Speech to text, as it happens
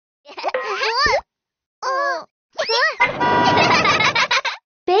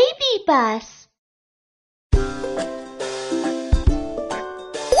bus.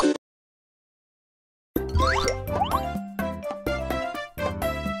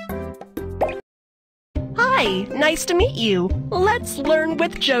 Hi, nice to meet you. Let's learn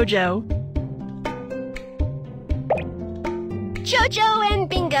with Jojo. Jojo and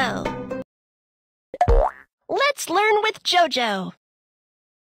Bingo. Let's learn with Jojo.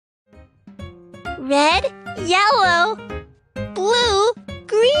 Red, yellow, blue,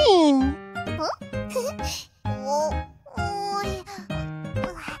 green.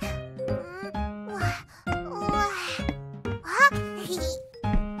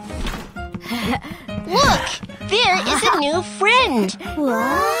 Look, there is a new friend.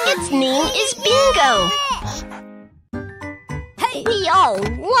 Its name is Bingo. We all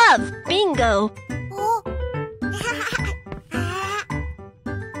love Bingo.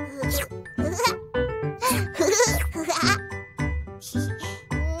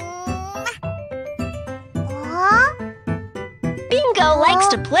 Bingo likes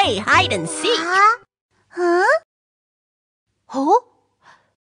to play hide and seek.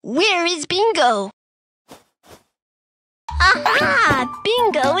 Where is Bingo? Aha!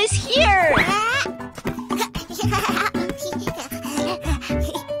 Bingo is here!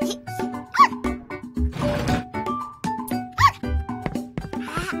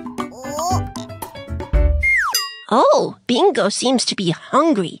 Oh, Bingo seems to be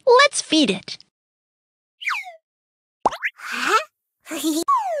hungry. Let's feed it.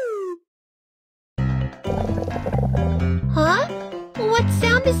 Huh? What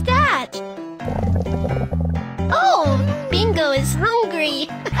sound is that? Oh, Bingo is hungry.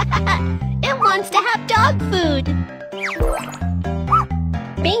 It wants to have dog food.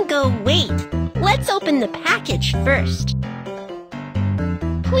 Bingo, wait. Let's open the package first.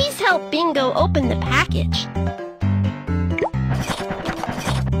 Please help Bingo open the package.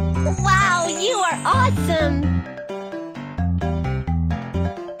 Wow, you are awesome!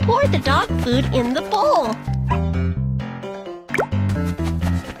 Pour the dog food in the bowl.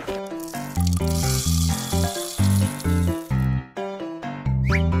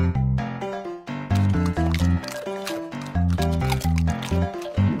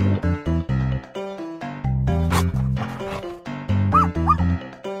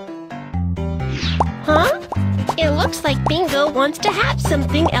 Huh? It looks like Bingo wants to have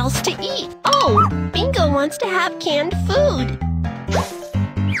something else to eat. Oh, Bingo wants to have canned food.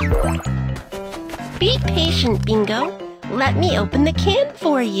 Be patient, Bingo. Let me open the can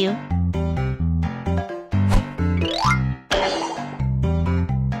for you.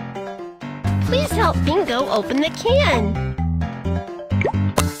 Please help Bingo open the can.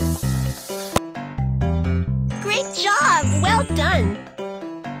 Great job! Well done!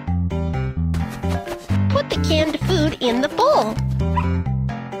 Put the canned food in the bowl.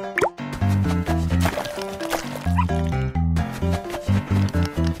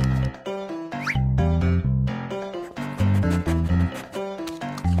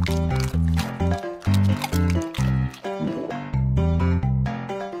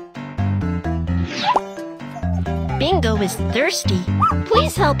 Bingo is thirsty.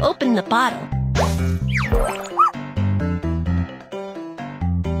 Please help open the bottle.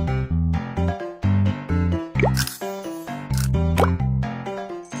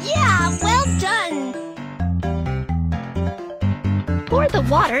 Yeah, well done! Pour the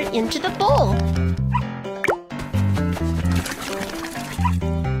water into the bowl.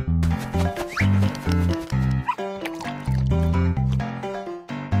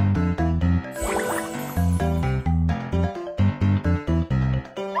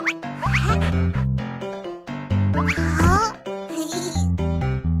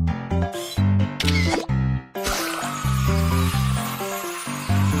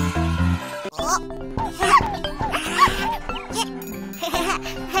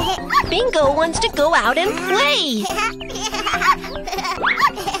 Bingo wants to go out and play.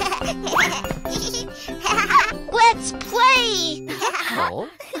 Let's play.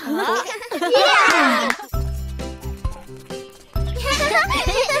 Yeah.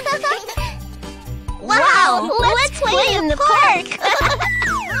 Wow, let's play in the park.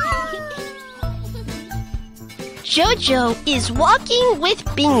 Jojo is walking with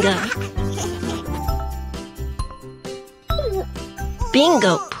Bingo.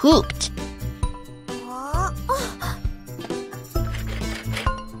 Bingo pooped.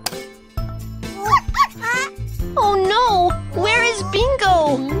 Oh no! Where is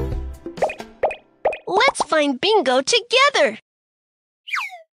Bingo? Let's find Bingo together.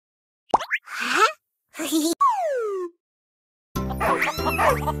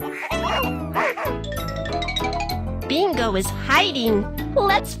 Bingo is hiding.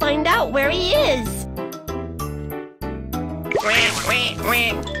 Let's find out where he is.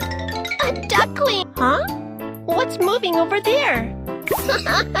 A duckling! Huh? What's moving over there?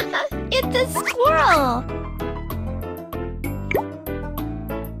 It's a squirrel!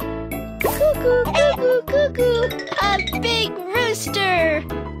 Cuckoo, cuckoo, cuckoo! A big rooster!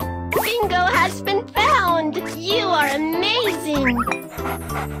 Bingo has been found! You are amazing!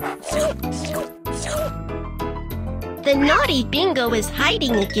 The naughty Bingo is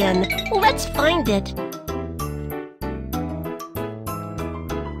hiding again. Let's find it.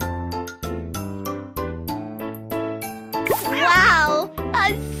 Wow!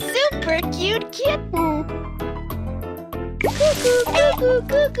 A super cute kitten! Cuckoo, cuckoo,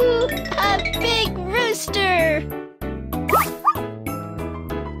 cuckoo! A big rooster!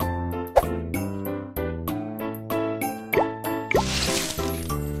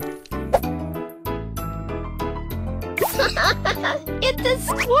 It's a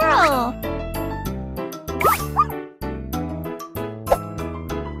squirrel!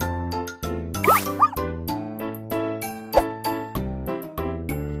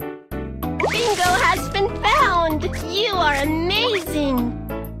 Bingo has been found! You are amazing!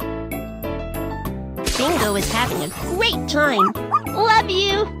 Bingo is having a great time! Love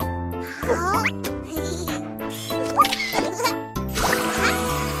you!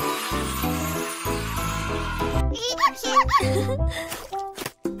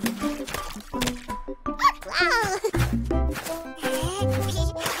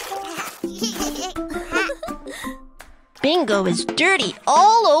 Bingo is dirty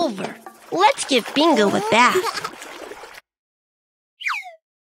all over. Let's give Bingo a bath.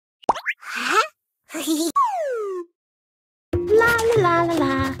 La la la la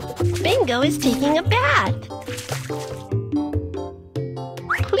la. Bingo is taking a bath.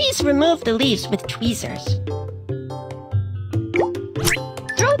 Please remove the leaves with tweezers.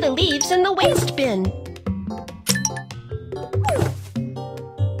 Throw the leaves in the waste bin.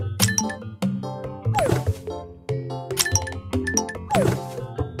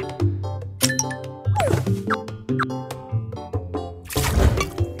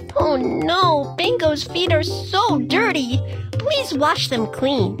 Oh no, Bingo's feet are so dirty. Please wash them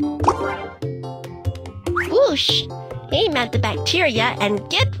clean. Whoosh! Aim at the bacteria and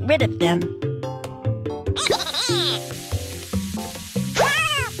get rid of them.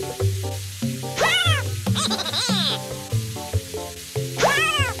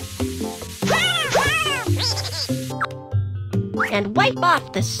 And wipe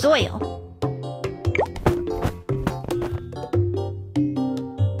off the soil.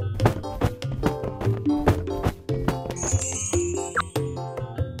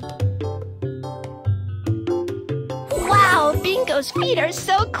 Wow, Bingo's feet are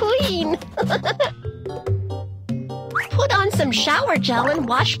so clean! Put on some shower gel and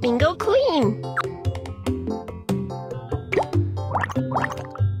wash Bingo clean.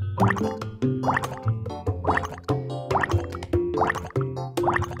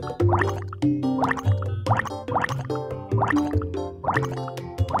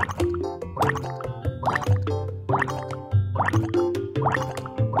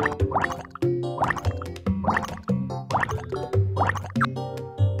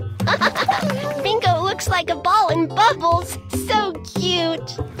 Bingo looks like a ball in bubbles. So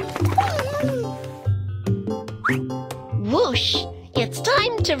cute. Whoosh! It's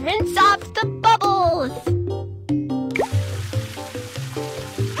time to rinse off the bubbles.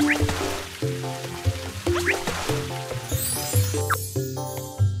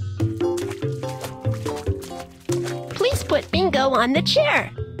 Please put Bingo on the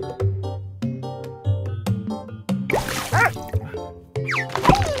chair.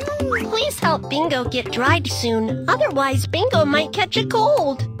 Please help Bingo get dried soon. Otherwise, Bingo might catch a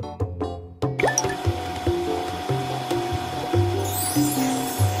cold.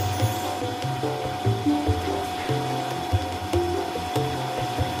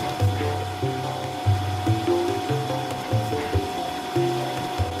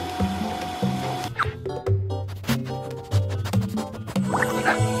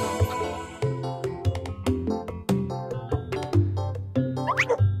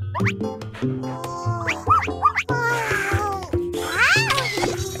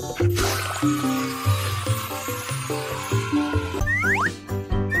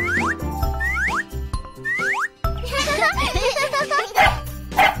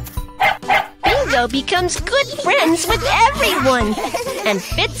 Bingo becomes good friends with everyone and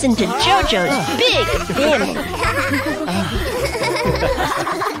fits into JoJo's big family.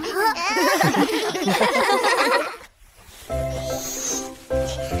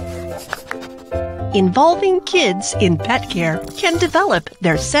 Involving kids in pet care can develop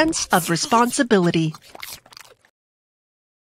their sense of responsibility.